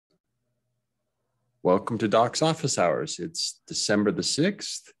Welcome to Doc's Office Hours. It's December the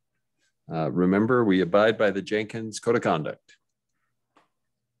 6th. Remember, we abide by the Jenkins Code of Conduct.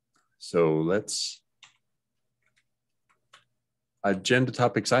 So let's, agenda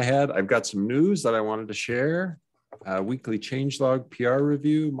topics I've got some news that I wanted to share. Weekly changelog PR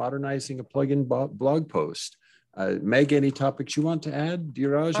review, modernizing a plugin blog post. Meg, any topics you want to add?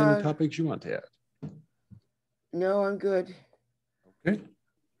 Dheeraj, any topics you want to add? No, I'm good. Okay.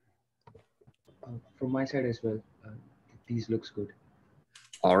 From my side as well, these looks good.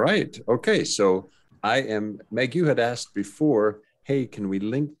 All right. Okay. So Meg, you had asked before, hey, can we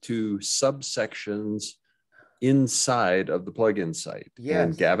link to subsections inside of the plugin site? Yes.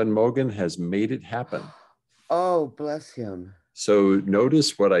 And Gavin Mogan has made it happen. Oh, bless him. So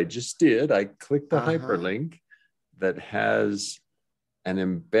notice what I just did. I clicked the hyperlink that has an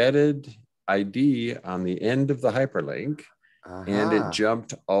embedded ID on the end of the hyperlink. And it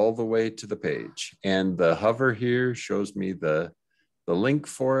jumped all the way to the page. And the hover here shows me the link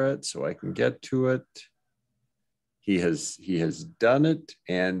for it so I can get to it. He has done it,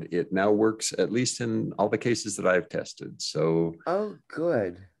 and it now works, at least in all the cases that I've tested. So oh,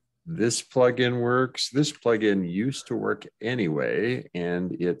 good. This plugin works. This plugin used to work anyway,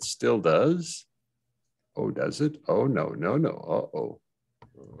 and it still does. Oh, does it? Oh, no. Uh-oh.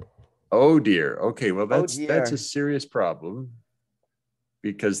 Oh dear. Okay, well that's a serious problem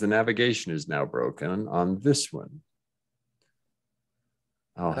because the navigation is now broken on this one.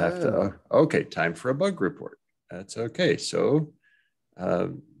 I'll have to, okay, time for a bug report. That's okay. So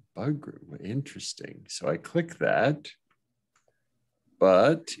bug, interesting. So I click that,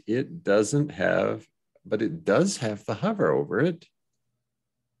 but it doesn't have, but it does have the hover over it.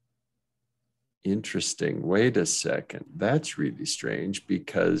 Interesting. Wait a second. That's really strange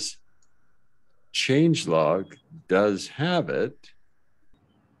because changelog does have it.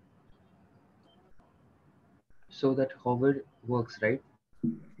 So that hover works, right?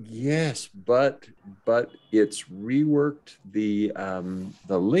 Yes, but it's reworked the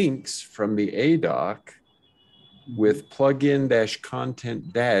links from the ADOC with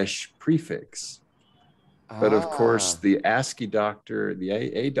plugin-content- prefix. But of course, the ASCII doctor, the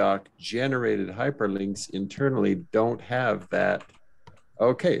ADOC generated hyperlinks internally don't have that.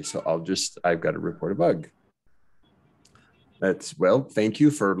 Okay, so I've got to report a bug. Well, thank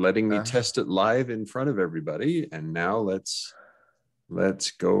you for letting me test it live in front of everybody. And now let's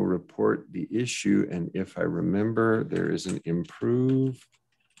go report the issue. And if I remember, there is an improve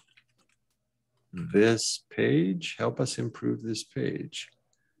this page. Help us improve this page.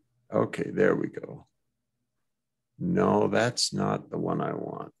 Okay, there we go. No, that's not the one I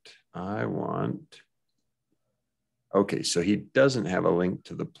want. Okay, so he doesn't have a link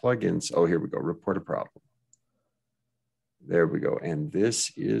to the plugins. Oh, here we go, report a problem. There we go, and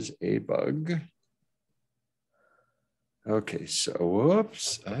this is a bug. Okay, so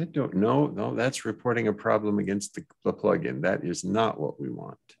whoops, I don't know. No, that's reporting a problem against the plugin. That is not what we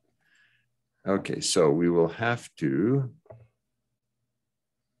want. Okay, so we will have to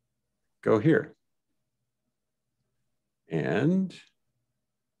go here. And,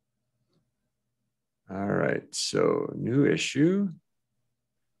 all right, so new issue,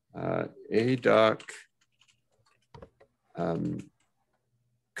 ADOC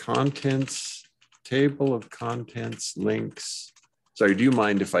contents, table of contents, links. Sorry, do you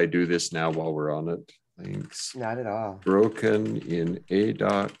mind if I do this now while we're on it? Links. Not at all. Broken in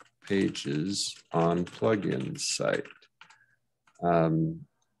ADOC pages on plugin site.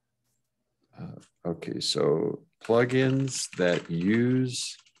 Okay, so plugins that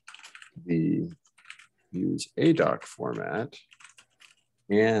use ADOC format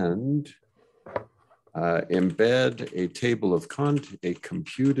and embed a table of a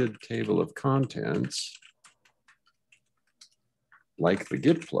computed table of contents like the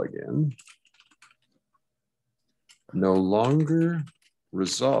Git plugin no longer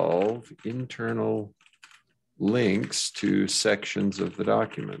resolve internal links to sections of the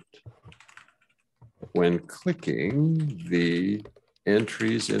document when clicking the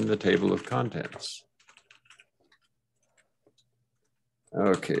entries in the table of contents.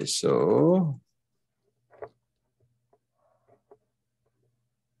 Okay, so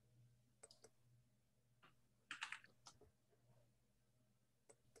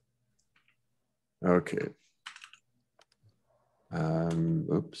okay.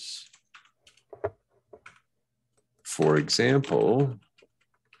 Oops. For example,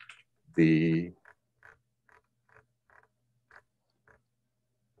 the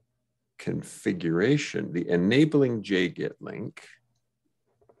configuration, the enabling JGit link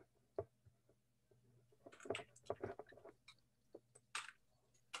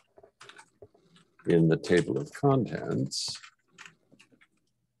in the table of contents.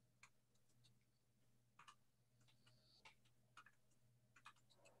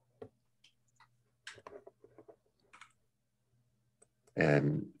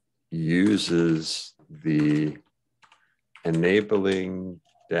 And uses the enabling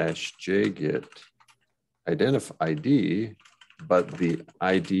 -jgit identify ID, but the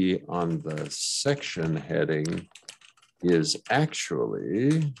ID on the section heading is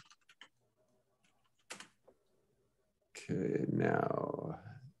actually, okay, now,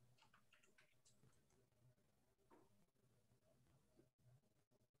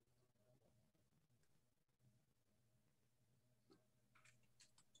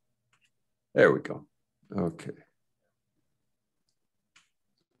 there we go. Okay.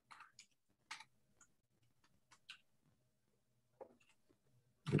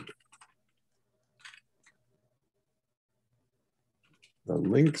 The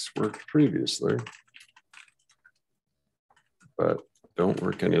links worked previously, but don't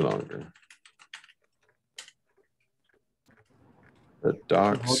work any longer. The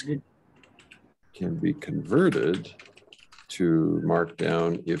docs can be converted to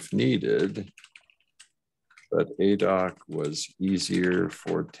Markdown if needed, but ADOC was easier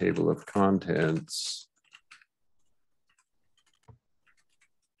for table of contents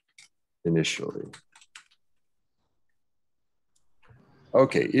initially.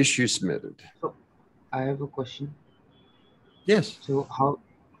 Okay, issue submitted. So I have a question. Yes. So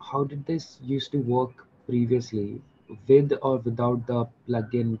how did this used to work previously, with or without the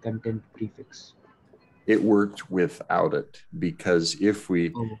plugin content prefix? It worked without it, because if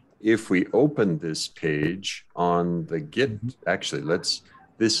we open this page on the Git, actually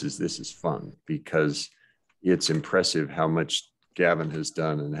this is fun, because it's impressive how much Gavin has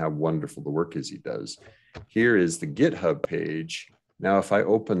done and how wonderful the work is he does. Here is the GitHub page. Now, if I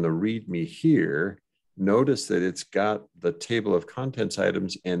open the README here, notice that it's got the table of contents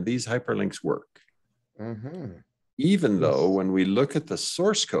items, and these hyperlinks work. Even though when we look at the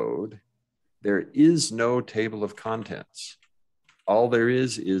source code, there is no table of contents. All there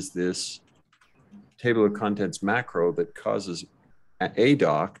is this table of contents macro that causes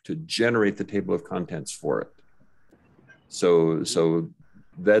ADOC to generate the table of contents for it. So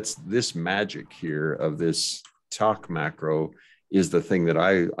that's this magic here of this talk macro is the thing that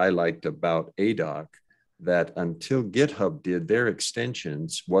I liked about ADOC, that until GitHub did their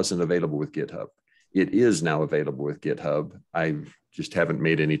extensions, wasn't available with GitHub. It is now available with GitHub. I just haven't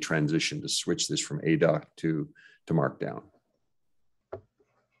made any transition to switch this from ADOC to Markdown.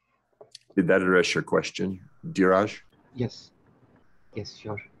 Did that address your question, Dheeraj? Yes. Yes,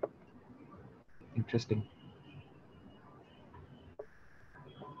 sure. Interesting.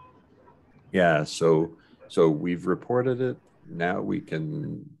 Yeah, so we've reported it. Now we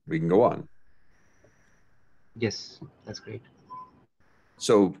can go on. Yes, that's great.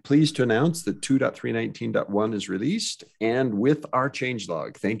 So pleased to announce that 2.319.1 is released, and with our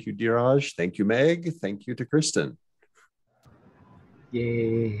changelog. Thank you, Dheeraj. Thank you, Meg. Thank you to Kristen.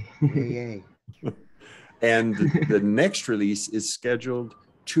 Yay. Yay. And the next release is scheduled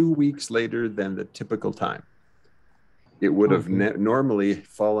 2 weeks later than the typical time. It would have normally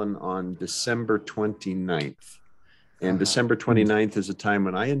fallen on December 29th. And December 29th is a time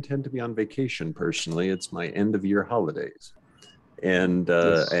when I intend to be on vacation personally. It's my end of year holidays. And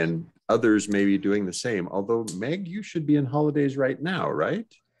and others may be doing the same. Although, Meg, you should be in holidays right now, right?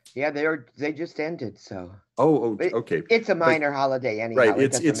 Yeah, they just ended, so. Okay. It's a minor holiday anyhow. Right,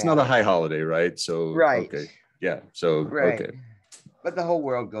 it's not a high holiday, right? So, right. Okay. Yeah, so, right. Okay. But the whole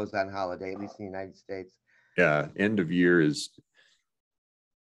world goes on holiday, at least in the United States. Yeah, end of year is,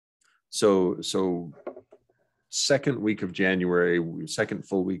 so second week of January, second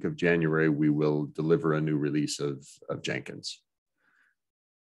full week of January, we will deliver a new release of Jenkins.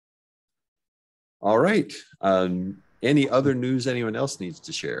 All right. Any other news anyone else needs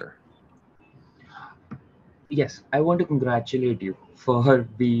to share? Yes, I want to congratulate you for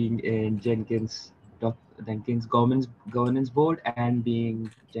being in Jenkins governance board and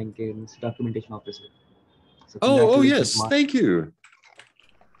being Jenkins documentation officer. So oh yes, Mark. Thank you.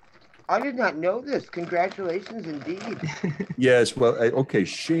 I did not know this. Congratulations indeed. Yes, well, okay,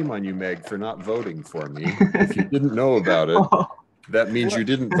 shame on you, Meg, for not voting for me. If you didn't know about it, that means you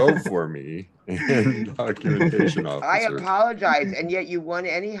didn't vote for me in documentation officer. I apologize, and yet you won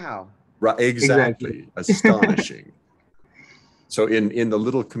anyhow. Right, exactly. Astonishing. So in the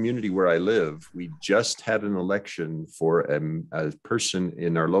little community where I live, we just had an election for a person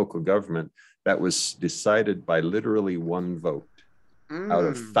in our local government that was decided by literally one vote. Out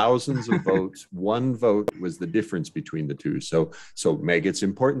of thousands of votes, one vote was the difference between the two. So Meg, it's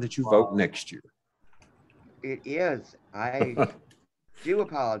important that you vote next year. It is. I do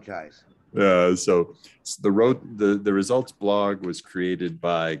apologize. So the results blog was created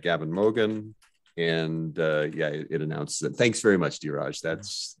by Gavin Mogan, and yeah, it announces it. Thanks very much, Diraj.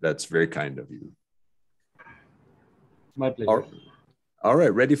 That's very kind of you. My pleasure. All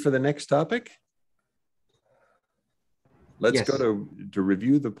right, ready for the next topic? Let's go to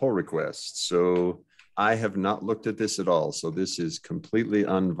review the pull requests. So I have not looked at this at all. So this is completely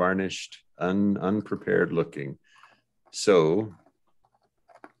unvarnished, unprepared looking. So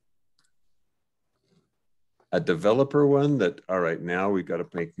a developer one that, all right, now we got to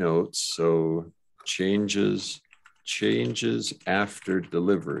make notes. So changes after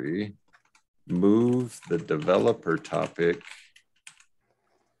delivery, move the developer topic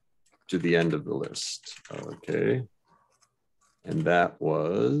to the end of the list. Okay. And that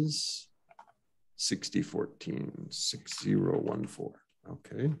was 6014, 6014.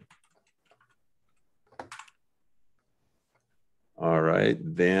 Okay. All right.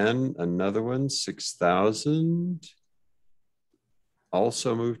 Then another one, 6000.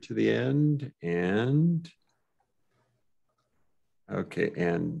 Also moved to the end. And okay.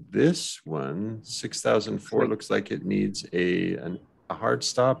 And this one, 6004, looks like it needs a hard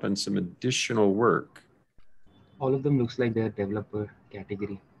stop and some additional work. All of them looks like they're developer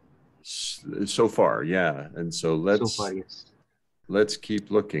category. So far, yeah. And so let's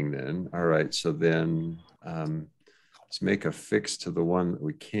keep looking then. All right. So then let's make a fix to the one that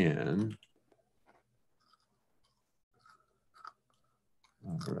we can.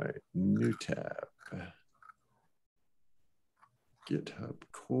 All right. New tab. GitHub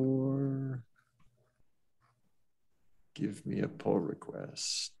core. Give me a pull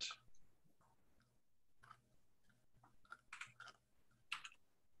request.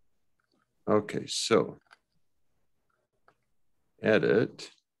 Okay, so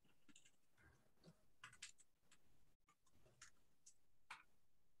edit.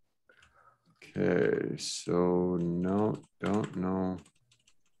 Okay, so no, don't know.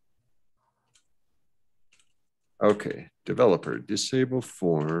 Okay, developer, disable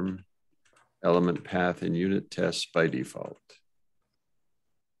form, element path and unit tests by default.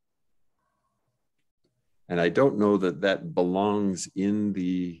 And I don't know that that belongs in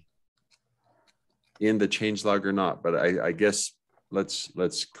the changelog or not, but I guess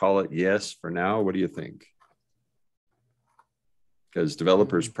let's call it yes for now. What do you think? Because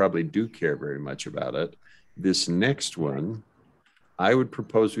developers probably do care very much about it. This next one, I would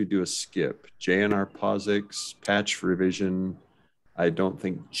propose we do a skip. JNR POSIX, patch revision, I don't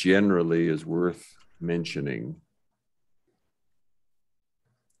think generally is worth mentioning.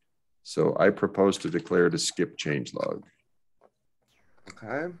 So I propose to declare it a skip changelog.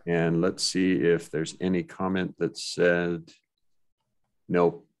 Okay. And let's see if there's any comment that said,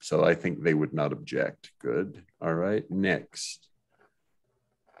 nope. So I think they would not object. Good. All right, next.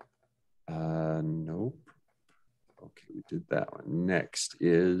 Nope. Okay, we did that one. Next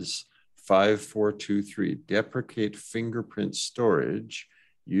is 5423, deprecate fingerprint storage.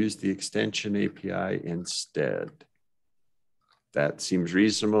 Use the extension API instead. That seems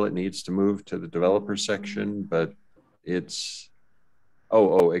reasonable. It needs to move to the developer section, but it's,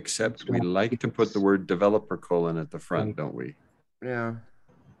 except we like to put the word developer colon at the front, don't we? Yeah.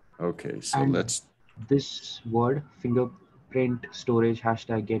 Okay, so and this word fingerprint storage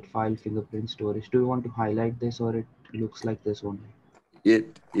hashtag get file fingerprint storage. Do you want to highlight this, or it looks like this only?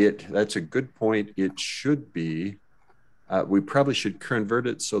 That's a good point. It should be, we probably should convert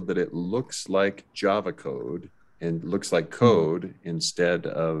it so that it looks like Java code and looks like code instead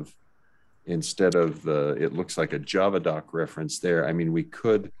of it looks like a Javadoc reference there. I mean, we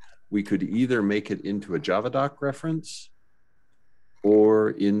could either make it into a Javadoc reference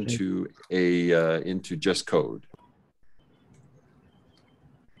or into into just code.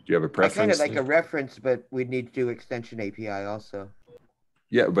 Do you have a preference? I kind of like a reference, but we'd need to do extension API also.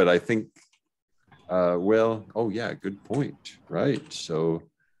 Yeah, but I think, good point. Right. So.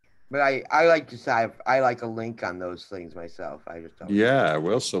 But I like to say I like a link on those things myself. I just don't. Yeah.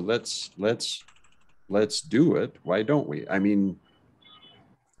 Well, so let's do it. Why don't we? I mean,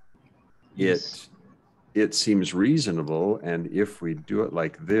 it seems reasonable, and if we do it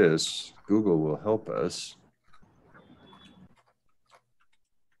like this, Google will help us.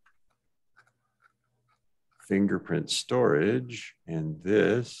 Fingerprint storage, and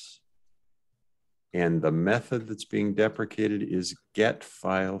this, and the method that's being deprecated is get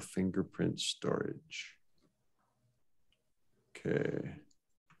file fingerprint storage. Okay.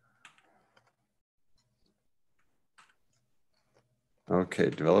 Okay,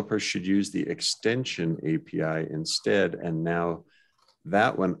 developers should use the extension API instead. And now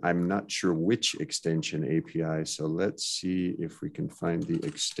That one, I'm not sure which extension API. So let's see if we can find the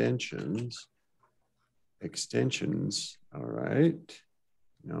extensions. Extensions, all right.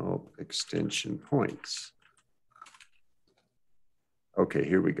 No, extension points. Okay,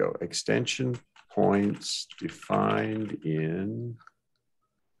 here we go. Extension points defined in,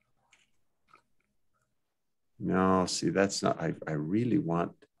 no, see, that's not, I really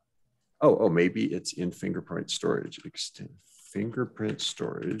want, oh, maybe it's in fingerprint storage. Fingerprint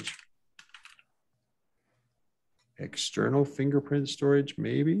storage. External fingerprint storage,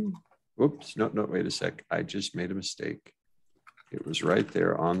 maybe? Whoops, no, wait a sec. I just made a mistake. It was right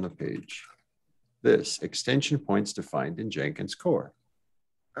there on the page. This, extension points defined in Jenkins core.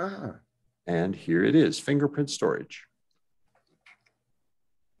 And here it is, fingerprint storage.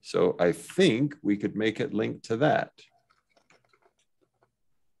 So I think we could make it link to that.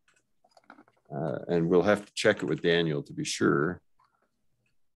 And we'll have to check it with Daniel to be sure.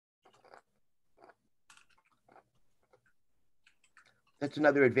 That's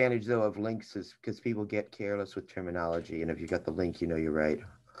another advantage, though, of links is because people get careless with terminology. And if you got the link, you know you're right.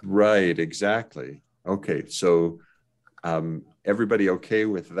 Right, exactly. Okay, so everybody okay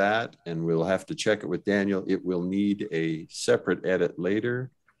with that? And we'll have to check it with Daniel. It will need a separate edit later.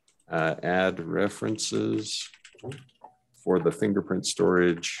 Add references for the fingerprint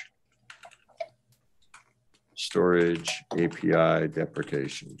storage API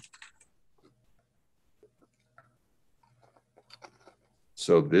deprecation.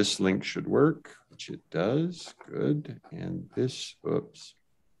 So this link should work, which it does. Good. And this, oops.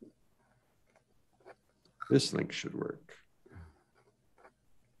 This link should work.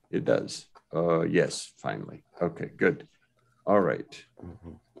 It does. Yes, finally. Okay, good. All right.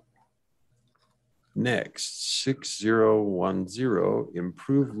 Next, 6010,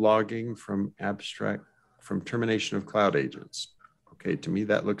 improve logging from termination of cloud agents. Okay, to me,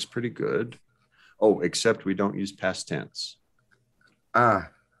 that looks pretty good. Oh, except we don't use past tense. Right,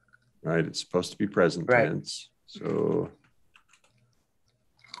 it's supposed to be present tense. So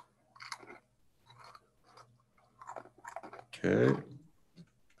okay.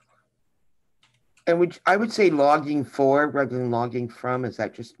 And I would say logging for rather than logging from. Is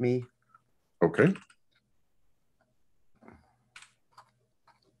that just me? Okay.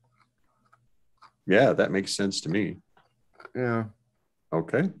 Yeah, that makes sense to me. Yeah.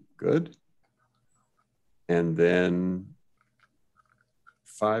 Okay, good. And then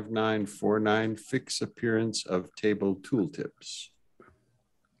 5949, fix appearance of table tooltips.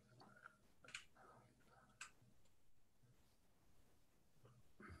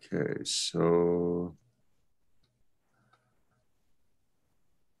 Okay, so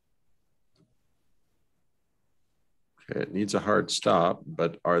okay, it needs a hard stop,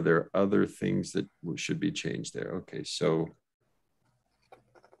 but are there other things that should be changed there? Okay, so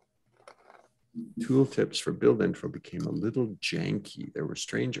tooltips for build info became a little janky. There were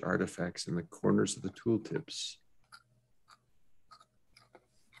strange artifacts in the corners of the tooltips.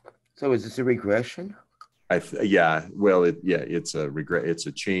 So is this a regression? Yeah, well, it's a regret. It's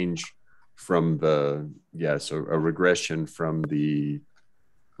a change from the, so a regression from the,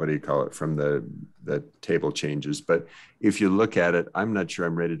 what do you call it? From the table changes. But if you look at it, I'm not sure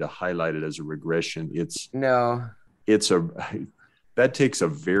I'm ready to highlight it as a regression. That takes a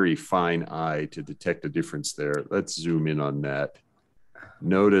very fine eye to detect a difference there. Let's zoom in on that.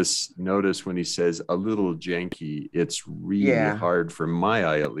 Notice when he says a little janky, it's really hard for my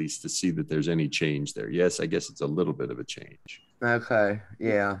eye, at least, to see that there's any change there. Yes, I guess it's a little bit of a change. Okay,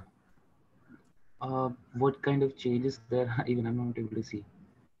 yeah. What kind of changes there? Even I'm not able to see.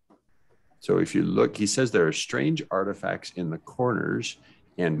 So if you look, he says there are strange artifacts in the corners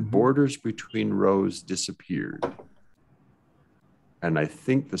and borders between rows disappeared. And I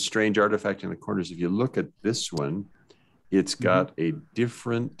think the strange artifact in the corners, if you look at this one, it's got a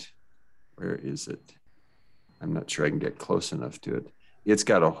different, where is it? I'm not sure I can get close enough to it. It's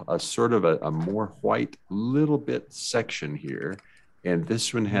got a sort of a more white little bit section here. And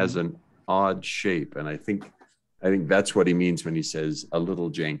this one has an odd shape. And I think that's what he means when he says a little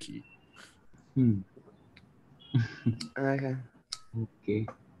janky. Okay.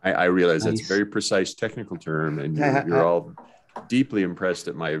 I realize that's a very precise technical term, and you're all deeply impressed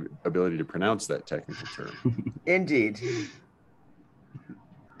at my ability to pronounce that technical term. Indeed.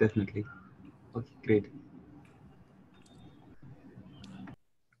 Definitely. Okay, great.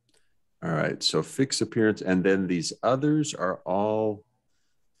 All right, so fix appearance, and then these others are all,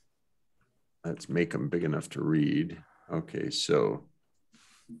 let's make them big enough to read. Okay, so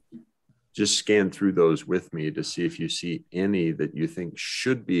just scan through those with me to see if you see any that you think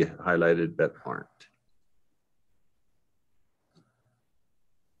should be highlighted but aren't.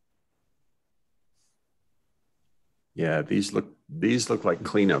 Yeah, these look like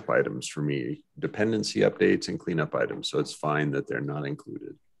cleanup items for me. Dependency updates and cleanup items. So it's fine that they're not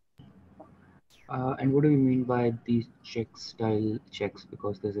included. And what do you mean by these check style checks?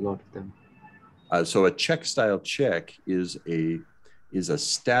 Because there's a lot of them. So a check style check is a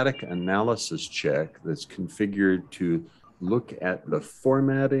static analysis check that's configured to look at the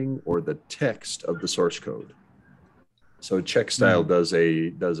formatting or the text of the source code. So check style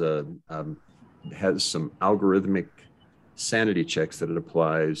has some algorithmic sanity checks that it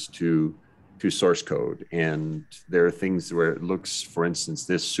applies to source code. And there are things where it looks, for instance,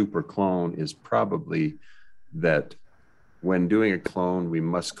 this super clone is probably that when doing a clone, we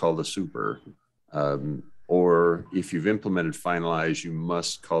must call the super. Or if you've implemented finalize, you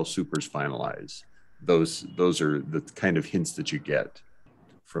must call supers finalize. Those are the kind of hints that you get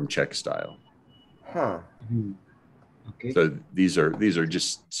from check style. Huh. Okay. So these are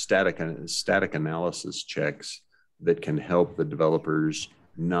just static analysis checks that can help the developers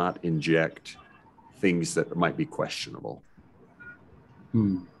not inject things that might be questionable.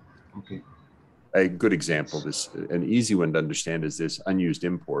 Okay. A good example, an easy one to understand is this: unused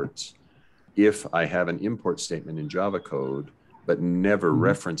imports. If I have an import statement in Java code, but never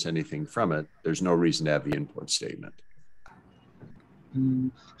reference anything from it, there's no reason to have the import statement.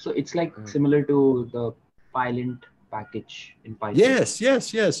 So it's like similar to the Pylint package in Python. Yes.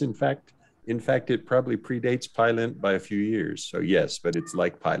 In fact, it probably predates Pylint by a few years. So yes, but it's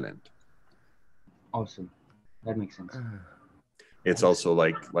like Pylint. Awesome. That makes sense. It's also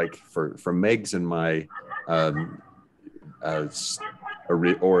like for Megs and my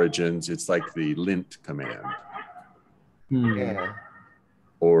origins, it's like the lint command. Yeah.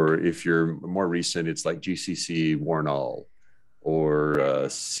 Or if you're more recent, it's like GCC warn all, or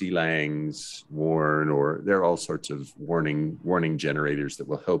CLang's warn, or there are all sorts of warning generators that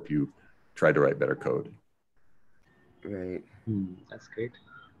will help you try to write better code. Right. That's great.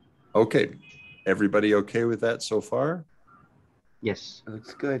 Okay. Everybody okay with that so far? Yes.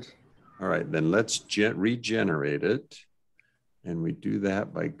 Looks good. All right, then let's regenerate it. And we do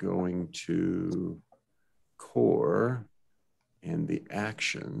that by going to core and the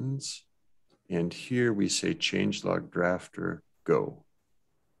actions. And here we say changelog drafter go.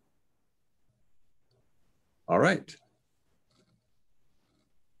 All right.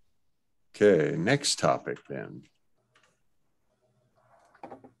 Okay, next topic then.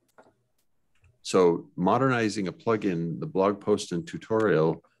 So modernizing a plugin, the blog post and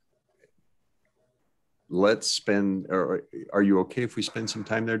tutorial. Are you okay if we spend some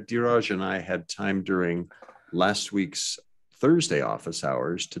time there? Dheeraj and I had time during last week's Thursday office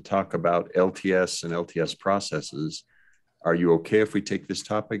hours to talk about LTS and LTS processes. Are you okay if we take this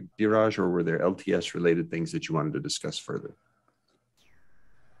topic, Dheeraj, or were there LTS related things that you wanted to discuss further?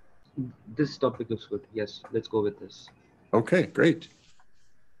 This topic is good. Yes, let's go with this. Okay, great.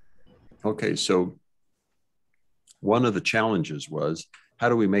 Okay, so one of the challenges was, how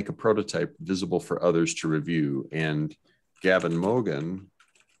do we make a prototype visible for others to review? And Gavin Mogan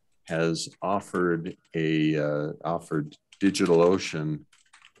has offered DigitalOcean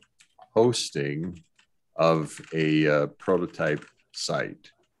hosting of a prototype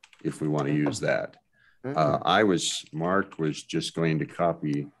site, if we want to use that. Mark was just going to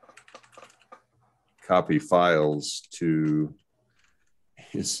copy files to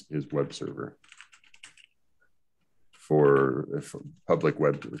his web server for public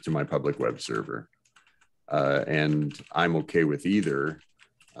web, to my public web server. And I'm okay with either.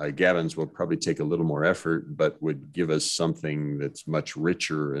 Gavin's will probably take a little more effort, but would give us something that's much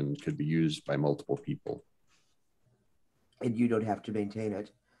richer and could be used by multiple people. And you don't have to maintain it.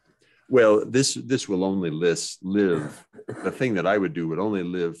 Well, this will only live. The thing that I would do would only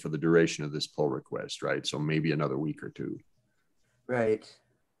live for the duration of this pull request, right? So maybe another week or two. Right.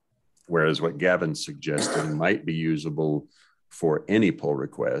 Whereas what Gavin suggested might be usable for any pull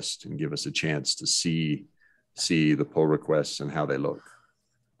request and give us a chance to see the pull requests and how they look.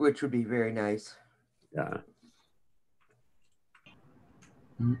 Which would be very nice. Yeah.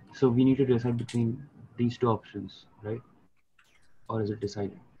 So we need to decide between these two options, right? Or is it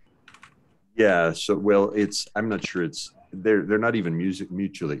decided? Yeah. So, well, I'm not sure they're not even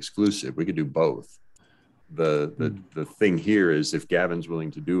mutually exclusive. We could do both. The thing here is, if Gavin's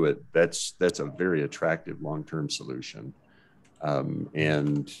willing to do it, that's a very attractive long-term solution,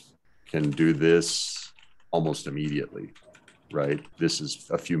 and can do this almost immediately, right? This is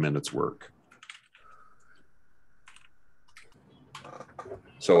a few minutes work.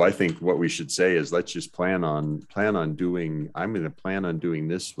 So I think what we should say is, let's just plan on doing, I'm going to plan on doing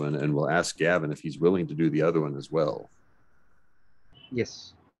this one, and we'll ask Gavin if he's willing to do the other one as well.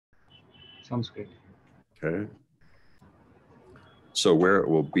 Yes. Sounds great. Okay. So where it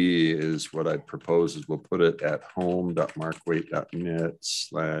will be is what I'd propose is we'll put it at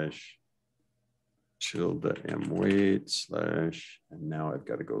home.markwait.net/tilde.mwait/ and now I've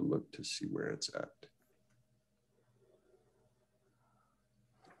got to go look to see where it's at.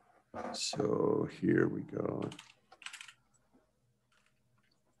 So here we go.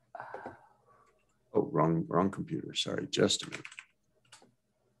 Oh, wrong computer. Sorry, just a minute.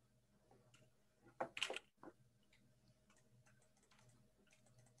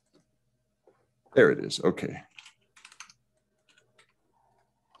 There it is. Okay.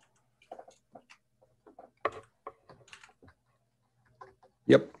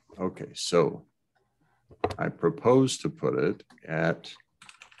 Yep. Okay. So I propose to put it at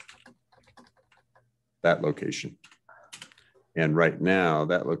that location. And right now,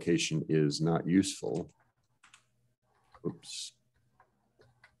 that location is not useful. Oops.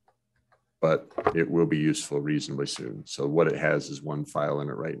 But it will be useful reasonably soon. So what it has is one file in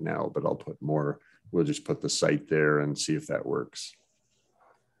it right now, but I'll put more. We'll just put the site there and see if that works.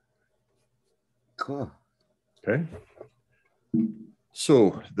 Cool. Okay.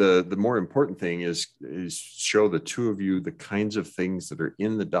 So the more important thing is show the two of you the kinds of things that are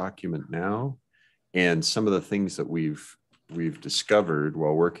in the document now, and some of the things that we've discovered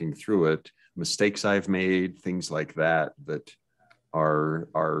while working through it, mistakes I've made, things like that, that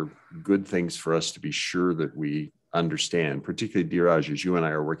are good things for us to be sure that we understand, particularly Dheeraj, as you and I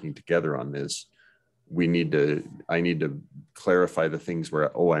are working together on this. I need to clarify the things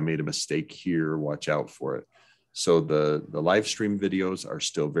where, oh, I made a mistake here, watch out for it. So the live stream videos are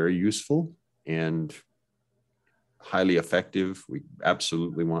still very useful and highly effective. We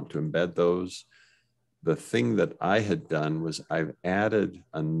absolutely want to embed those. The thing that I had done was I've added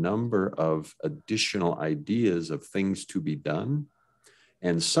a number of additional ideas of things to be done,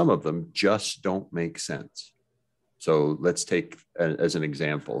 and some of them just don't make sense. So let's take as an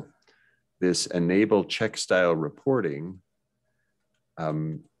example, this enable check style reporting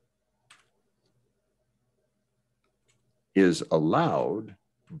is allowed,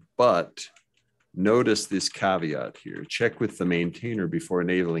 but notice this caveat here: check with the maintainer before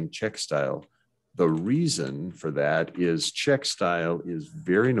enabling check style. The reason for that is check style is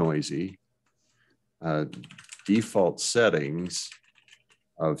very noisy. Default settings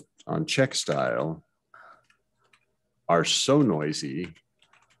on check style are so noisy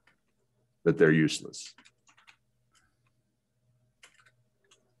that they're useless.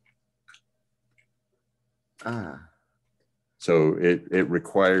 So it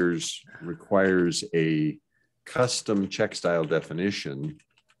requires a custom check style definition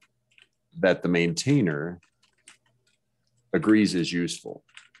that the maintainer agrees is useful.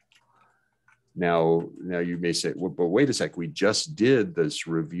 Now you may say, well, but wait a sec, we just did this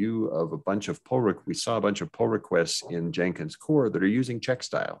review of a bunch of we saw a bunch of pull requests in Jenkins core that are using check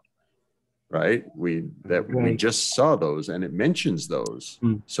style, right? We just saw those and it mentions those.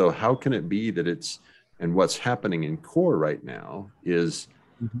 So how can it be that and what's happening in core right now is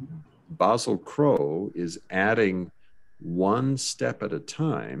Basil Crow is adding one step at a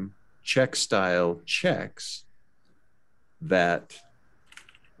time check style checks that,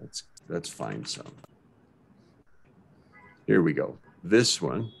 let's find some. Here we go. This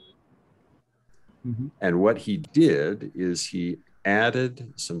one. And what he did is he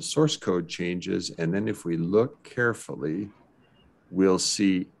added some source code changes. And then if we look carefully, we'll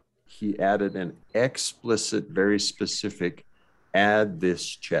see he added an explicit, very specific, add this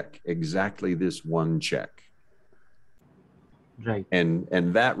check, exactly this one check. Right. And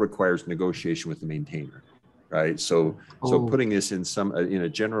that requires negotiation with the maintainer, right? So putting this in a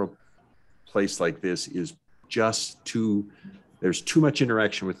general place like this is just there's too much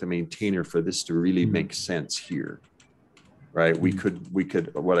interaction with the maintainer for this to really make sense here, right? We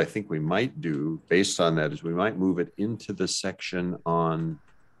could, what I think we might do based on that is we might move it into the section on,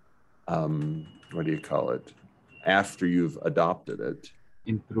 what do you call it? After you've adopted it.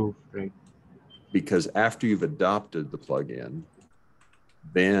 Improve, right? Because after you've adopted the plugin,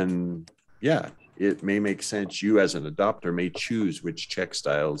 then it may make sense. You as an adopter may choose which check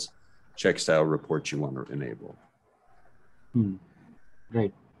style reports you want to enable.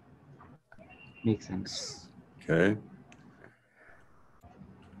 Right. Makes sense. Okay.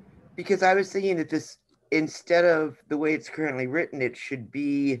 Because I was thinking that this, instead of the way it's currently written, it should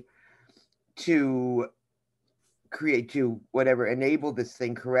be to enable this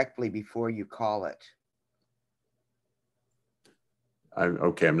thing correctly before you call it.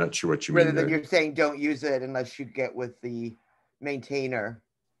 I'm not sure what you mean. Rather than you're saying don't use it unless you get with the maintainer.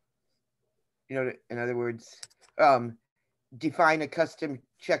 In other words, define a custom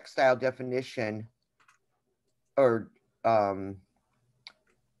check style definition, or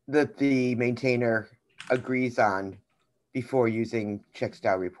that the maintainer agrees on before using check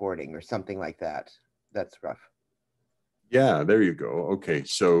style reporting or something like that. That's rough. Yeah, there you go. Okay,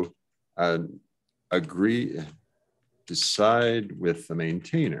 so decide with the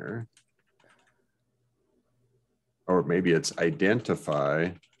maintainer, or maybe it's identify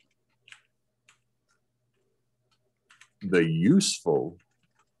the useful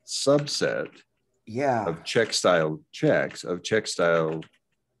subset of check style checks, of check style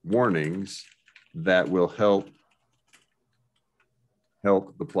warnings that will help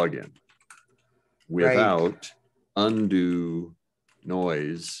the plugin without undue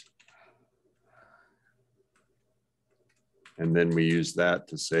noise. And then we use that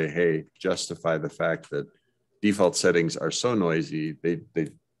to say, hey, justify the fact that default settings are so noisy, they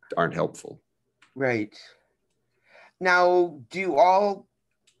aren't helpful. Right. Now, do all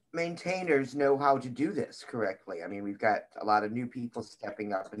maintainers know how to do this correctly? I mean, we've got a lot of new people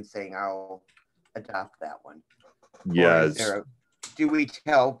stepping up and saying, I'll adopt that one. Yes.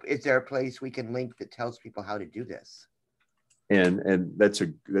 Is there a place we can link that tells people how to do this? And that's a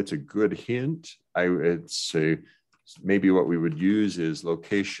good hint. It's maybe what we would use is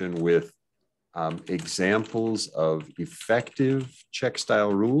location with examples of effective check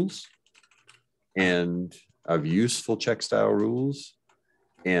style rules and of useful check style rules.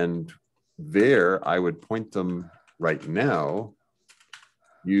 And there I would point them right now,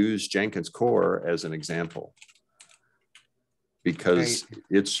 use Jenkins core as an example, because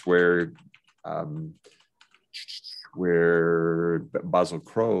it's where Basil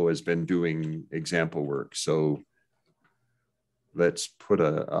Crow has been doing example work. So let's put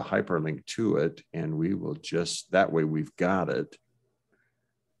a hyperlink to it, and we will just, that way we've got it.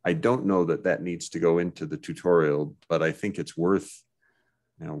 I don't know that needs to go into the tutorial, but I think it's worth.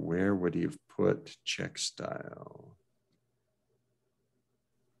 Now, where would he have put check style?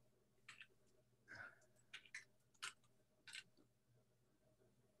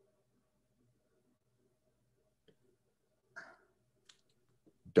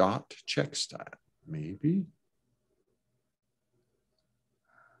 Dot check style, maybe.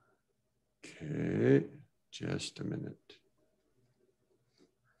 Okay, just a minute.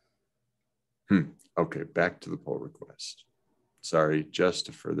 Okay, back to the pull request. Sorry, just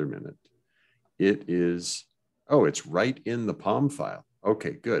a further minute. It is, oh, it's right in the POM file.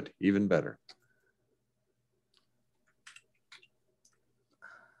 Okay, good, even better.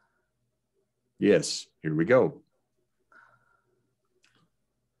 Yes, here we go.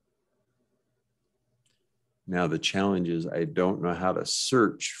 Now the challenge is I don't know how to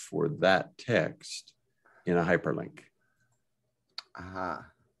search for that text in a hyperlink.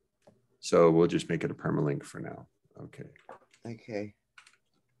 So we'll just make it a permalink for now. Okay. Okay.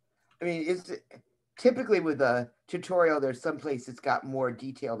 I mean, typically with a tutorial, there's some place that's got more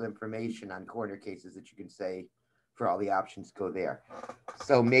detailed information on corner cases that you can say for all the options go there.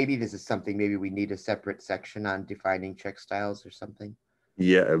 So maybe this is something, maybe we need a separate section on defining check styles or something.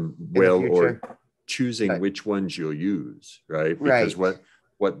 Yeah, well, or choosing which ones you'll use, right? Because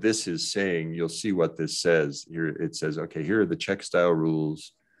what this is saying, you'll see what this says here. It says, okay, here are the check style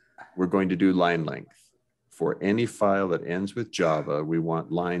rules. We're going to do line length. For any file that ends with Java, we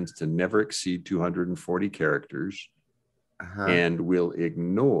want lines to never exceed 240 characters, and we'll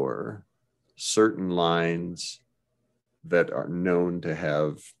ignore certain lines that are known to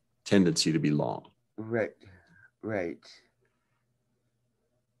have tendency to be long. Right.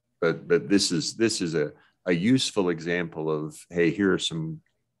 But this is a useful example of, hey, here are some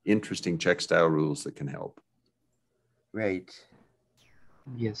interesting check style rules that can help. Right.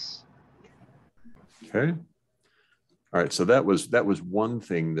 Yes. Okay. All right. So that was one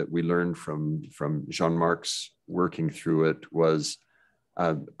thing that we learned from Jean-Marc's working through it was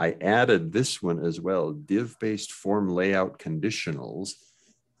I added this one as well, div-based form layout conditionals.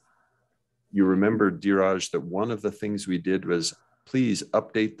 You remember, Dheeraj, that one of the things we did was please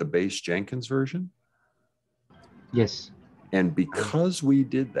update the base Jenkins version? Yes. And because we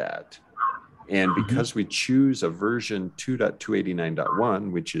did that, and because we choose a version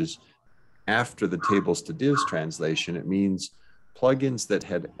 2.289.1, which is after the tables to divs translation, it means plugins that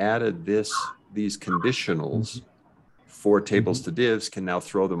had added these conditionals for tables to divs can now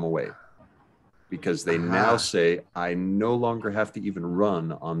throw them away, because they now say, I no longer have to even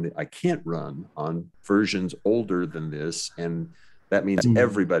run on I can't run on versions older than this. And that means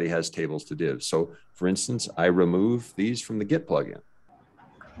everybody has tables to divs. So for instance, I remove these from the Git plugin.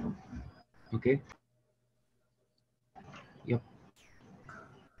 Okay. Yep.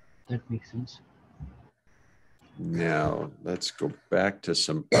 That makes sense. Now let's go back to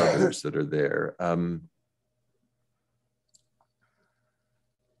some others that are there.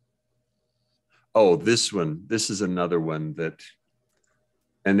 Oh, this one. This is another one that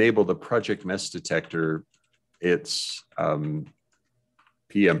enable the project mess detector. It's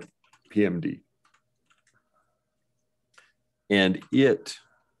PMD. And it's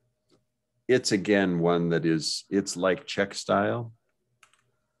again one that is, it's like check style,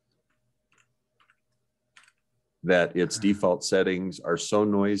 that its default settings are so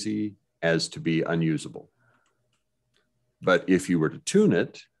noisy as to be unusable. But if you were to tune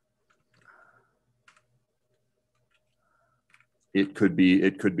it, it could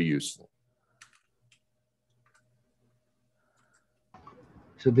be useful.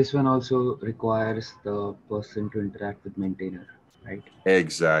 So this one also requires the person to interact with maintainer, right?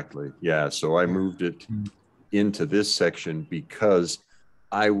 Exactly. Yeah. So I moved it into this section because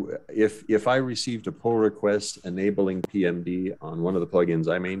if I received a pull request enabling PMD on one of the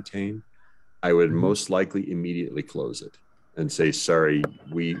plugins I maintain, I would most likely immediately close it and say, sorry,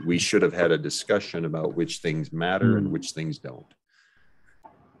 we should have had a discussion about which things matter and which things don't.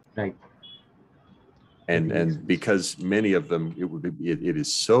 Right. And because many of them, it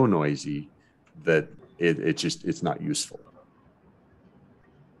is so noisy that it's not useful.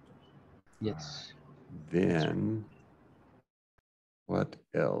 Yes. Then what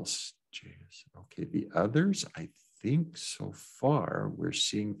else? Okay, the others, I think so far we're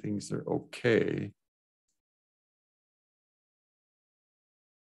seeing things that are okay.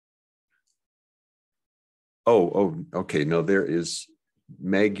 Oh, okay. No, there is,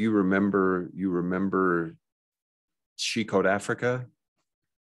 Meg, you remember She Code Africa?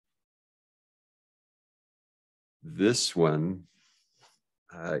 This one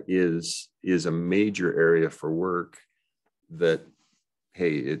is a major area for work that,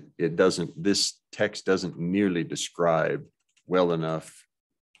 hey, this text doesn't nearly describe well enough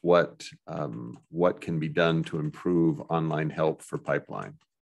what can be done to improve online help for pipeline.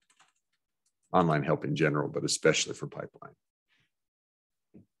 Online help in general, but especially for pipeline.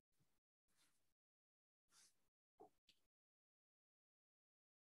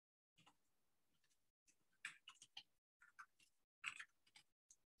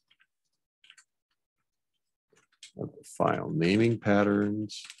 The file naming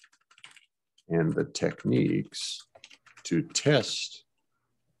patterns and the techniques to test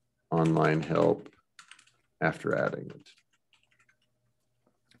online help after adding it.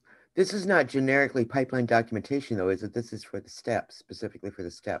 This is not generically pipeline documentation, though, is it? This is for the steps, specifically for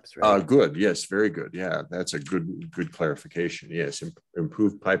the steps, right? Good. Yes, very good. Yeah, that's a good clarification. Yes,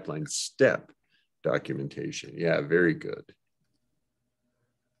 improve pipeline step documentation. Yeah, very good.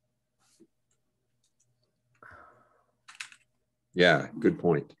 Yeah, good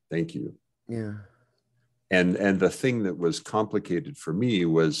point. Thank you. Yeah. And the thing that was complicated for me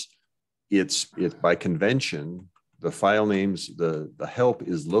was it's by convention, the file names, the help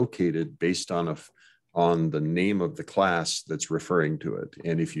is located based on the name of the class that's referring to it.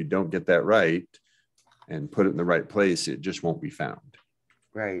 And if you don't get that right and put it in the right place, it just won't be found.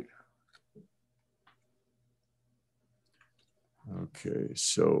 Right. Okay,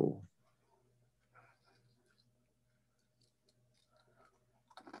 so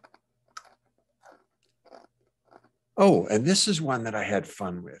oh, and this is one that I had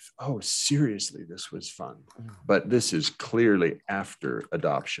fun with. Oh, seriously, this was fun. But this is clearly after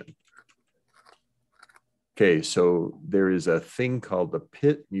adoption. Okay, so there is a thing called the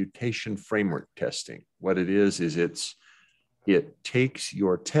PIT mutation framework testing. What it is it takes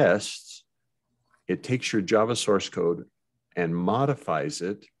your tests, it takes your Java source code and modifies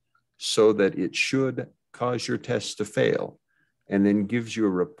it so that it should cause your tests to fail, and then gives you a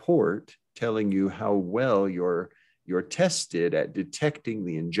report telling you how well you're tested at detecting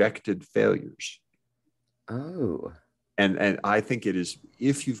the injected failures. Oh. And I think it is,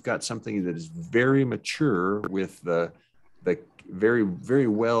 if you've got something that is very mature with the very, very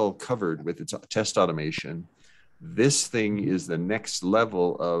well covered with its test automation, this thing is the next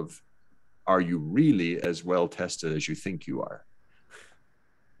level of, are you really as well tested as you think you are?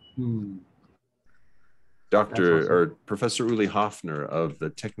 Professor Uli Hofner of the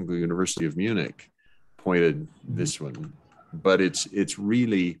Technical University of Munich pointed this one, but it's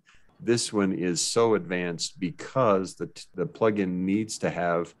really, this one is so advanced because the plugin needs to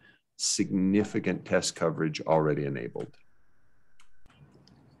have significant test coverage already enabled.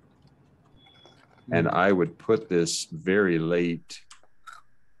 And I would put this very late,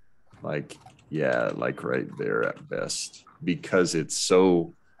 like right there at best, because it's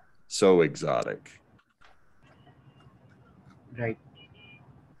so exotic. Right.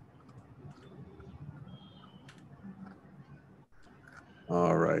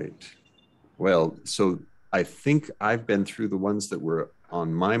 All right. Well, so I think I've been through the ones that were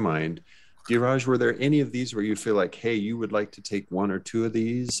on my mind. Dhiraj, were there any of these where you feel like, hey, you would like to take one or two of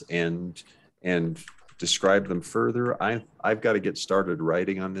these and describe them further? I've got to get started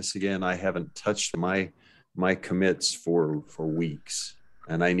writing on this again. I haven't touched my commits for weeks,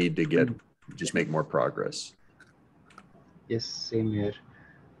 and I need to just make more progress. Yes, same here.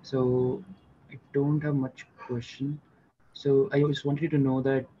 So I don't have much question. So I just wanted to know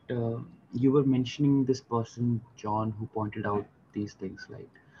that you were mentioning this person, John, who pointed out these things, right?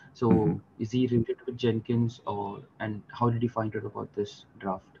 So is he related with Jenkins, and how did he find out about this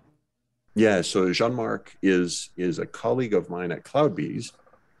draft? Yeah, so Jean-Marc is a colleague of mine at CloudBees,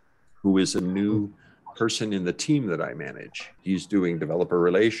 who is a new person in the team that I manage. He's doing developer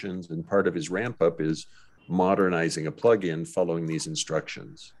relations, and part of his ramp up is modernizing a plugin following these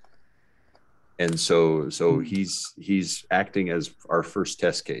instructions. And so he's acting as our first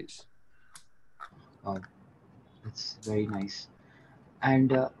test case. That's very nice.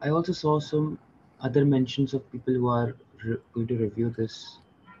 And I also saw some other mentions of people who are going to review this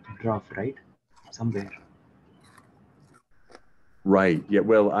draft, right? Somewhere. Right. Yeah.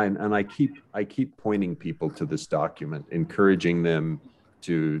 Well, I keep pointing people to this document, encouraging them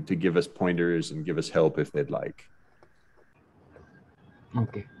to give us pointers and give us help if they'd like.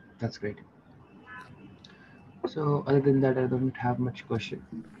 Okay, that's great. So other than that, I don't have much question.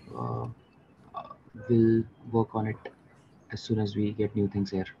 We'll work on it as soon as we get new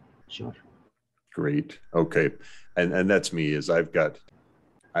things here. Sure. Great. Okay. And that's me. Is I've got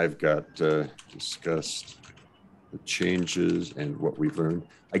discussed the changes and what we've learned.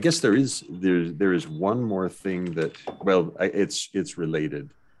 I guess there is one more thing that, well, it's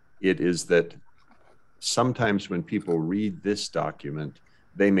related. It is that sometimes when people read this document,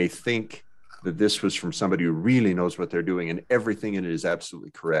 they may think that this was from somebody who really knows what they're doing and everything in it is absolutely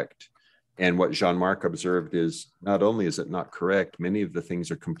correct. And what Jean-Marc observed is not only is it not correct, many of the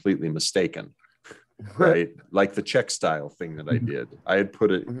things are completely mistaken, right? Like the check style thing that I did. I had put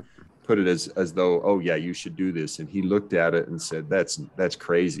it as though, oh yeah, you should do this. And he looked at it and said, that's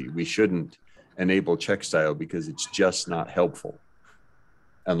crazy. We shouldn't enable check style because it's just not helpful.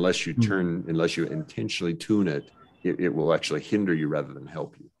 Unless you intentionally tune it, it will actually hinder you rather than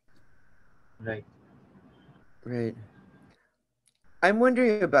help you. Right. I'm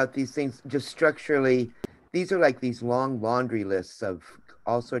wondering about these things just structurally. These are like these long laundry lists of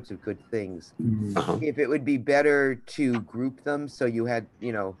all sorts of good things. If it would be better to group them so you had,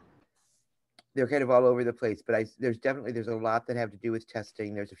 they're kind of all over the place, but there's a lot that have to do with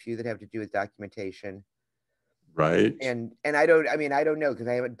testing. There's a few that have to do with documentation. Right. And I don't know because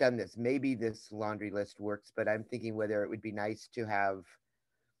I haven't done this. Maybe this laundry list works, but I'm thinking whether it would be nice to have,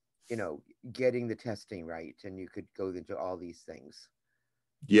 getting the testing right, and you could go into all these things.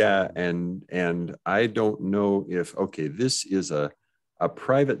 Yeah, and I don't know if, okay, this is a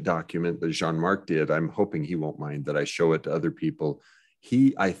private document that Jean-Marc did. I'm hoping he won't mind that I show it to other people.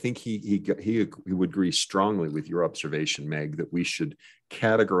 I think he would agree strongly with your observation, Meg, that we should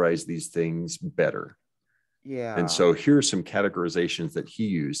categorize these things better. Yeah. And so here are some categorizations that he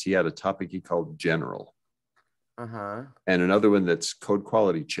used. He had a topic he called general. And another one that's code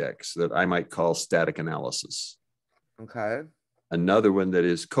quality checks that I might call static analysis. Okay. Another one that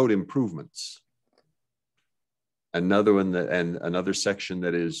is code improvements. Another one and another section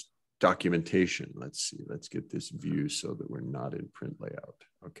that is documentation. Let's see, let's get this view so that we're not in print layout.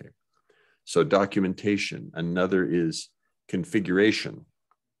 Okay. So documentation. Another is configuration.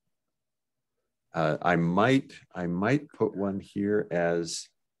 I might put one here as,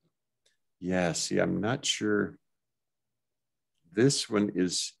 yeah, see, I'm not sure. This one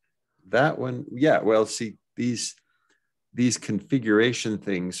is that one. Yeah, well, see, these configuration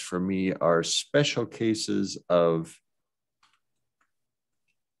things for me are special cases of.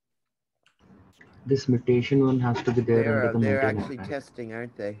 This mutation one has to be there under the They're maintainer, actually testing,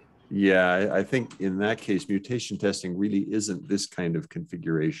 aren't they? Yeah, I think in that case, mutation testing really isn't this kind of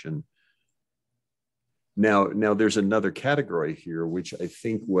configuration. Now there's another category here, which I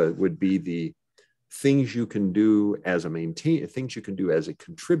think would be the things you can do as a maintainer, things you can do as a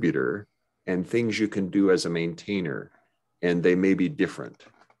contributor, and things you can do as a maintainer, and they may be different,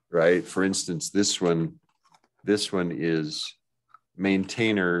 right? For instance, this one is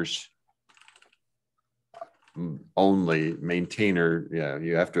maintainers only. Maintainer, yeah,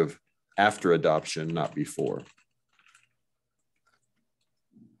 you have to have after adoption, not before.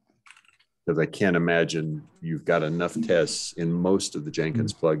 Because I can't imagine you've got enough tests in most of the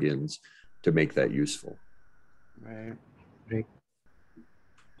Jenkins plugins to make that useful. Right.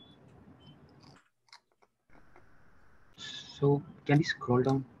 So can we scroll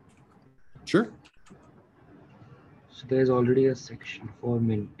down? Sure. So there's already a section for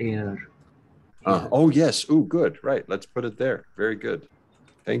maintainer. Yeah. Oh, yes. Oh, good. Right. Let's put it there. Very good.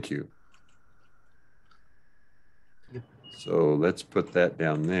 Thank you. Yep. So let's put that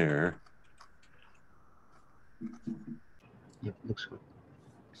down there. Yep, looks good.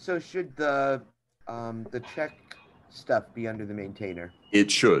 So should the check stuff be under the maintainer? It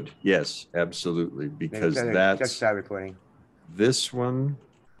should. Yes, absolutely. Because that's check style recording. This one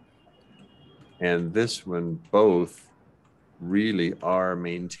and this one both really are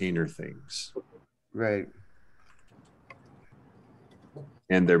maintainer things. Right.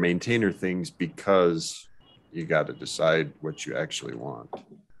 And they're maintainer things because you got to decide what you actually want.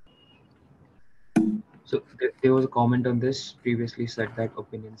 So there was a comment on this previously said that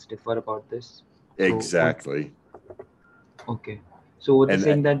opinions differ about this. So Exactly. okay. So were they And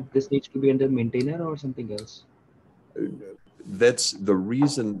saying that this needs to be under maintainer or something else? that's the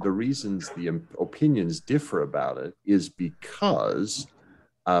reasons the opinions differ about it is because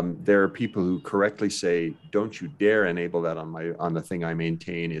there are people who correctly say, don't you dare enable that on the thing I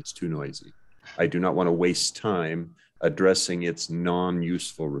maintain. It's too noisy. I do not want to waste time addressing its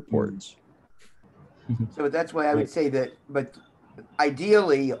non-useful reports. So that's why I would say that, but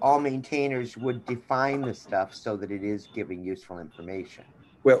ideally all maintainers would define the stuff so that it is giving useful information.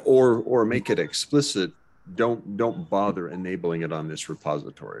 Well, or make it explicit. Don't bother enabling it on this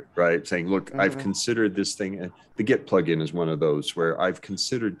repository, right? Saying, look, I've considered this thing. The Git plugin is one of those where I've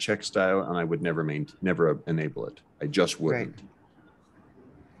considered check style and I would never enable it. I just wouldn't.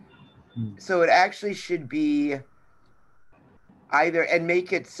 Right. So it actually should be either, and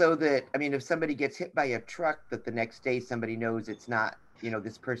make it so that, I mean, if somebody gets hit by a truck, that the next day somebody knows it's not,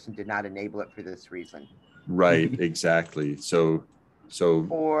 this person did not enable it for this reason. Right, exactly. So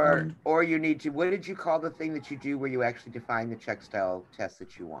or you need to, what did you call the thing that you do where you actually define the check style test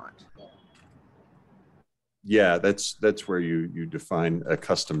that you want? Yeah, that's where you define a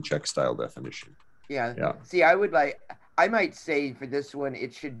custom check style definition. Yeah. See, I might say for this one,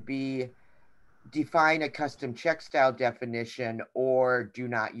 it should be define a custom check style definition or do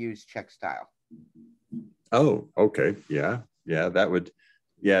not use check style. Oh, okay. Yeah. That would.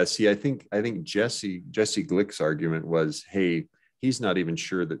 Yeah. See, I think Jesse Glick's argument was, hey, he's not even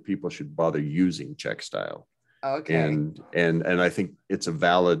sure that people should bother using check style. Okay. And I think it's a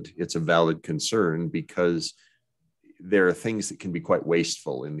valid concern because there are things that can be quite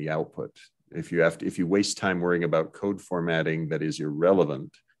wasteful in the output. If you waste time worrying about code formatting that is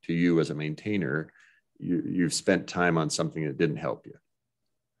irrelevant to you as a maintainer, you've spent time on something that didn't help you.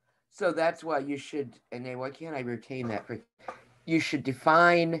 So that's why you should, and then why can't I retain that? You should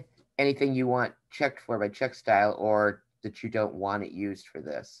define anything you want checked for by check style or that you don't want it used for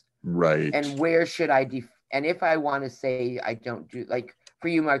this. Right. And where should I and if I want to say I don't do, like for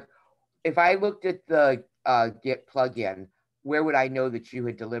you, Mark, if I looked at the Git plugin, where would I know that you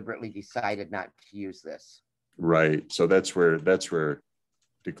had deliberately decided not to use this? Right. So that's where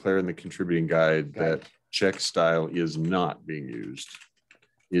declare in the contributing guide that check style is not being used,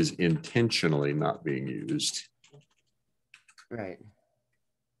 is intentionally not being used. Right.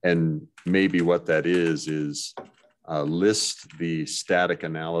 And maybe what that is list the static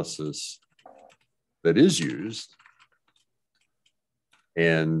analysis that is used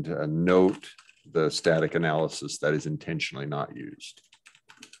and note the static analysis that is intentionally not used.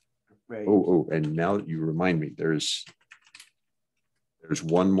 Right. Oh, and now that you remind me, there's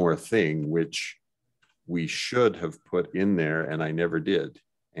one more thing which we should have put in there and I never did.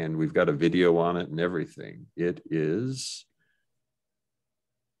 And we've got a video on it and everything. It is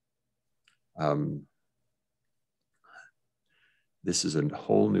this is a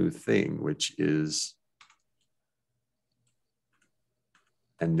whole new thing, which is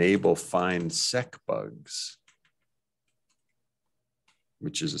enable find sec bugs,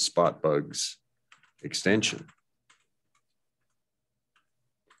 which is a spot bugs extension.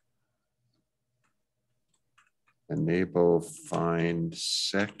 Enable find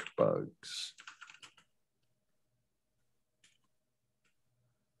sec bugs.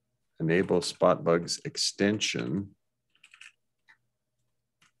 Enable spot bugs extension.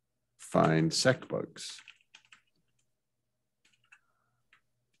 Find sec bugs.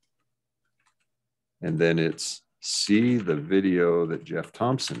 And then it's see the video that Jeff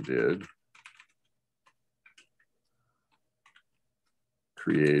Thompson did,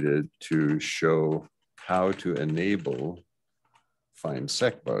 created to show how to enable find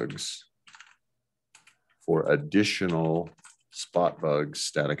sec bugs for additional spot bugs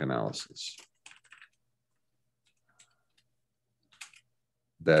static analysis.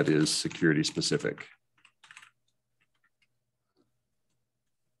 That is security specific.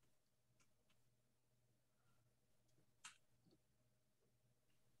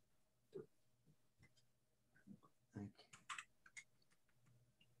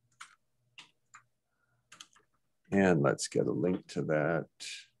 And let's get a link to that.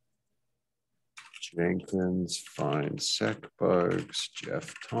 Jenkins, find sec bugs,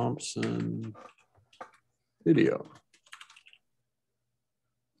 Jeff Thompson, video.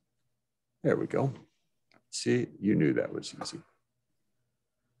 There we go. See, you knew that was easy.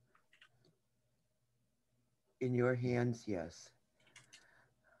 In your hands, yes.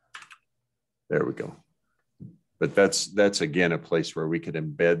 There we go. But that's again a place where we could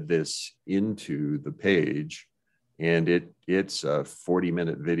embed this into the page, and it's a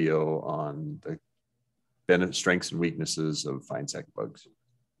 40-minute video on the strengths and weaknesses of FindSec bugs.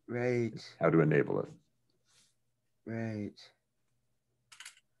 Right. How to enable it. Right.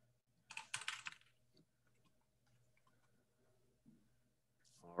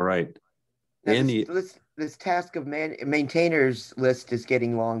 All right. Now, this task of maintainers list is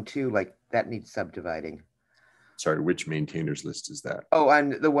getting long too. Like that needs subdividing. Sorry, which maintainers list is that? Oh,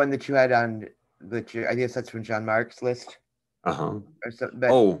 on the one that you had on I guess that's from John Mark's list. Uh-huh. Or something,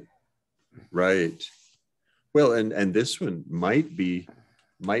 but, oh, right. Well, and this one might be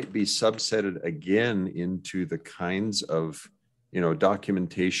subsetted again into the kinds of,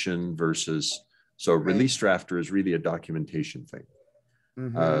 documentation versus, so right. release drafter is really a documentation thing.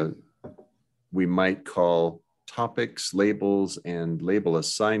 Mm-hmm. We might call topics, labels, and label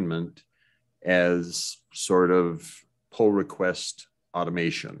assignment as sort of pull request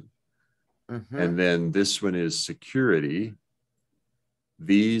automation. Mm-hmm. And then this one is security.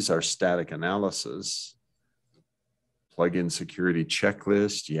 These are static analysis. Plugin security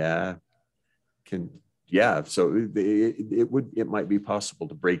checklist. So it might be possible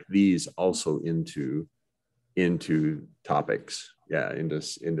to break these also into topics.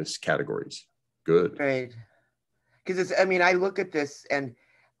 Into categories. Good. Right. Because I look at this and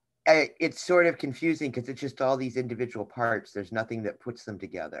it's sort of confusing because it's just all these individual parts. There's nothing that puts them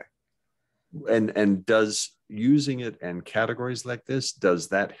together. And does using it and categories like this, does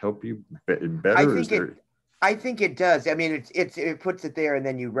that help you better? I think it does. It puts it there and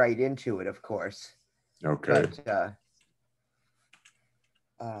then you write into it, of course. Okay. But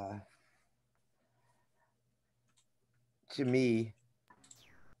to me,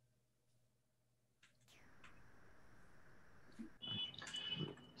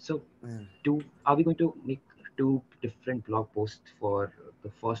 so are we going to make two different blog posts for the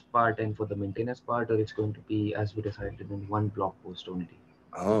first part and for the maintenance part, or it's going to be as we decided in one blog post only?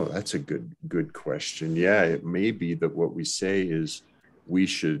 Oh, that's a good question. Yeah, it may be that what we say is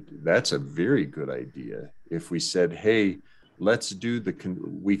that's a very good idea. If we said, hey, let's do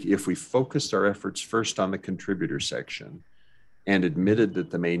if we focused our efforts first on the contributor section and admitted that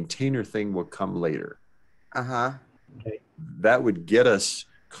the maintainer thing will come later. Uh-huh. Okay. That would get us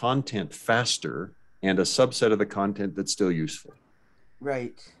content faster and a subset of the content that's still useful.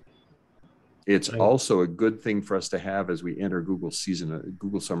 Right. It's also a good thing for us to have as we enter Google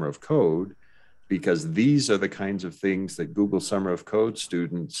Summer of Code, because these are the kinds of things that Google Summer of Code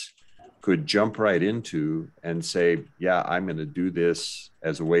students could jump right into and say, yeah, I'm going to do this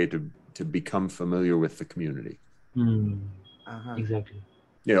as a way to become familiar with the community. Uh-huh. Exactly.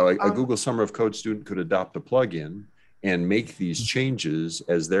 A Google Summer of Code student could adopt a plugin and make these changes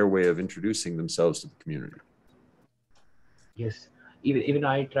as their way of introducing themselves to the community. Yes. Even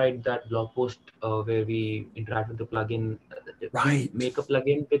I tried that blog post where we interact with the plugin. Right. Make a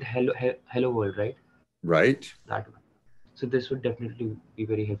plugin with Hello World, right? Right. That one. So this would definitely be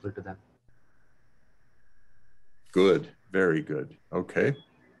very helpful to them. Good. Very good. Okay.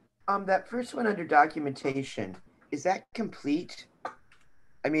 That first one under documentation, is that complete?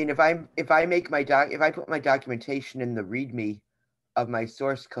 If I put my documentation in the README of my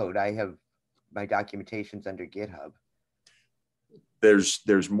source code, I have my documentations under GitHub.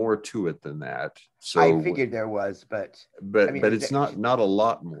 There's more to it than that. So I figured there was, but it's not a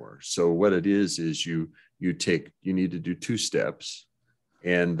lot more. So what it is you need to do two steps,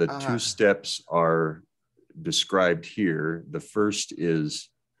 and the two steps are described here. The first is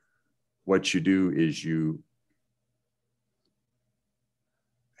what you do is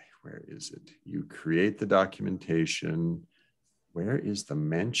where is it? You create the documentation. Where is the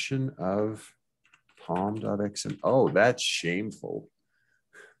mention of pom.xml? Oh, that's shameful.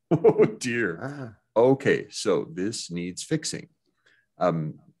 Oh dear. Okay, so this needs fixing.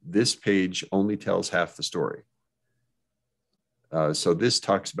 This page only tells half the story. So this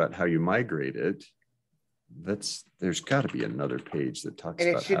talks about how you migrate it. There's got to be another page that talks about.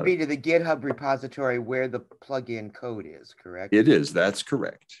 And it should be to the GitHub repository where the plugin code is, correct? It is. That's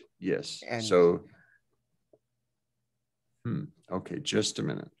correct. Yes. And so, okay, just a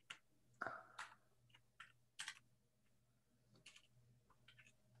minute.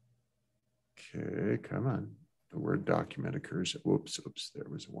 Okay, come on. the word document occurs. Oops, there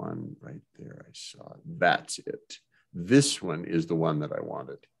was one right there. I saw it. That's it. This one is the one that I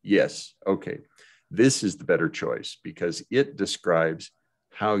wanted. Yes, okay. This is the better choice because it describes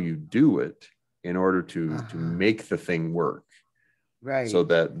how you do it in order to make the thing work. Right. So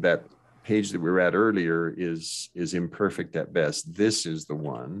that page that we were at earlier is imperfect at best. This is the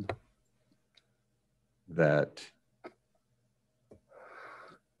one that,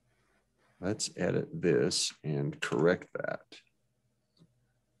 let's edit this and correct that.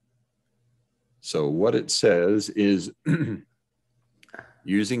 So what it says is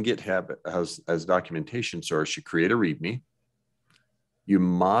using GitHub as documentation source, you create a README, you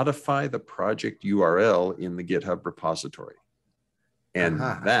modify the project URL in the GitHub repository. And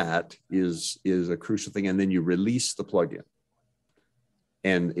that is a crucial thing. And then you release the plugin.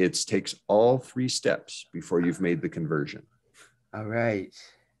 And it takes all 3 steps before you've made the conversion. All right.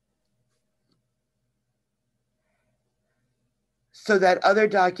 So that other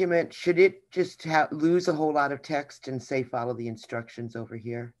document, should it just lose a whole lot of text and say follow the instructions over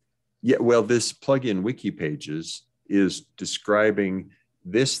here? Yeah, well, this plugin wiki pages is describing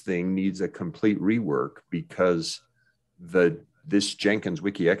this thing needs a complete rework because this Jenkins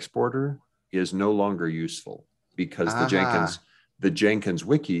wiki exporter is no longer useful because the Jenkins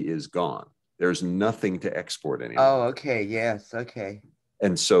wiki is gone. There's nothing to export anymore. Oh, okay. Yes. Okay.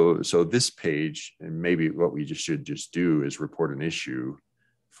 And so this page, and maybe what we should do is report an issue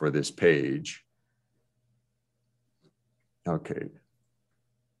for this page. Okay.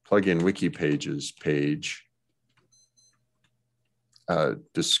 Plugin wiki pages page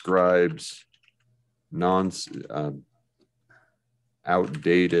describes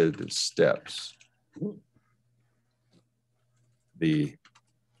outdated steps. The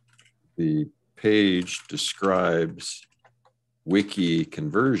page describes wiki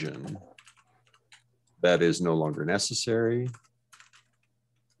conversion that is no longer necessary,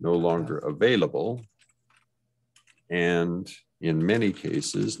 no longer available, and in many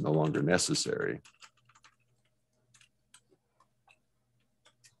cases, no longer necessary.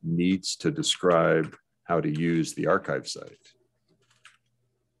 Needs to describe how to use the archive site,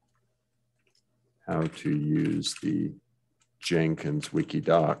 how to use the Jenkins wiki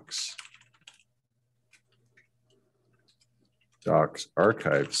docs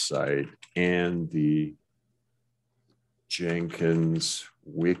archive site, and the Jenkins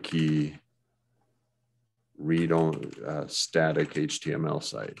wiki read-on static HTML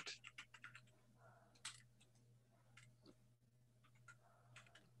site.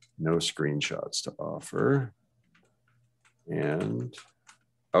 No screenshots to offer. And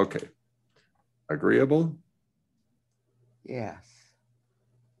okay, agreeable? Yes.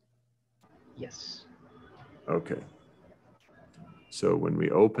 Yes. Okay. So when we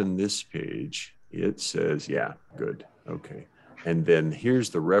open this page, it says, yeah, good. Okay. And then here's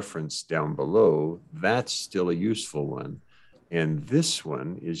the reference down below. That's still a useful one. And this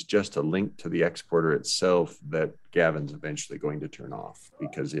one is just a link to the exporter itself that Gavin's eventually going to turn off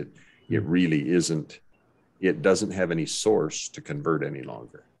because it really isn't, it doesn't have any source to convert any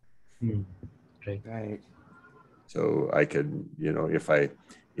longer. Right. So I could, if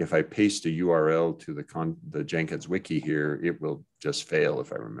I paste a URL to the Jenkins wiki here, it will just fail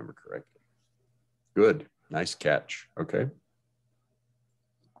if I remember correctly. Good, nice catch. Okay.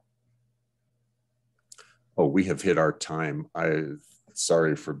 Oh, we have hit our time.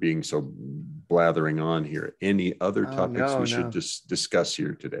 Sorry for being so blathering on here. Any other topics we should just discuss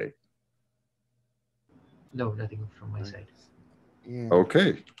here today? No, nothing from my side. Yeah.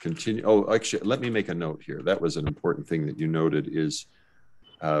 Okay, continue. Oh, actually, let me make a note here. That was an important thing that you noted is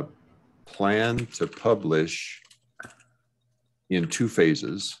plan to publish in 2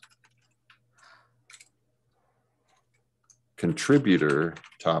 phases. Contributor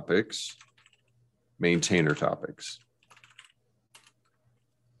topics, maintainer topics.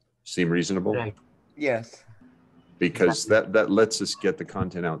 Seem reasonable? Right. Yes. Because that lets us get the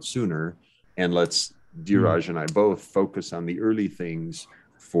content out sooner, and lets Dheeraj and I both focus on the early things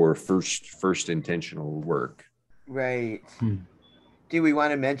for first intentional work. Right. Do we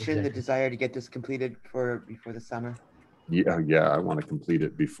want to mention the desire to get this completed before the summer? Yeah, I want to complete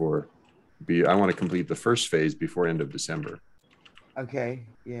it I want to complete the first phase before end of December. Okay,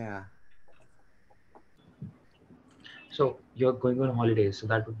 yeah. So you're going on holidays, so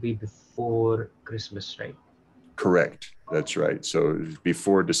that would be before Christmas, right? Correct. That's right. So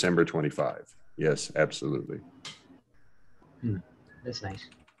before December 25. Yes, absolutely. That's nice.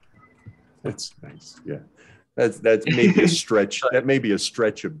 That's nice. Yeah. That's maybe a stretch. That may be a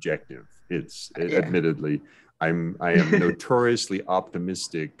stretch objective. It's admittedly. I am notoriously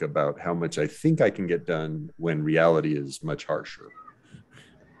optimistic about how much I think I can get done when reality is much harsher.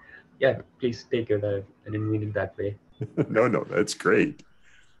 Yeah, please take your time. I didn't mean it that way. No, that's great.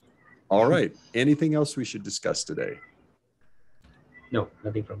 All right. Anything else we should discuss today? No,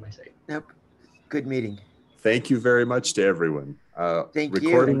 nothing from my side. Nope. Good meeting. Thank you very much to everyone. Thank you.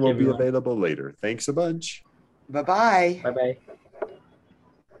 Recording Thank will you, be everyone. available later. Thanks a bunch. Bye-bye. Bye-bye.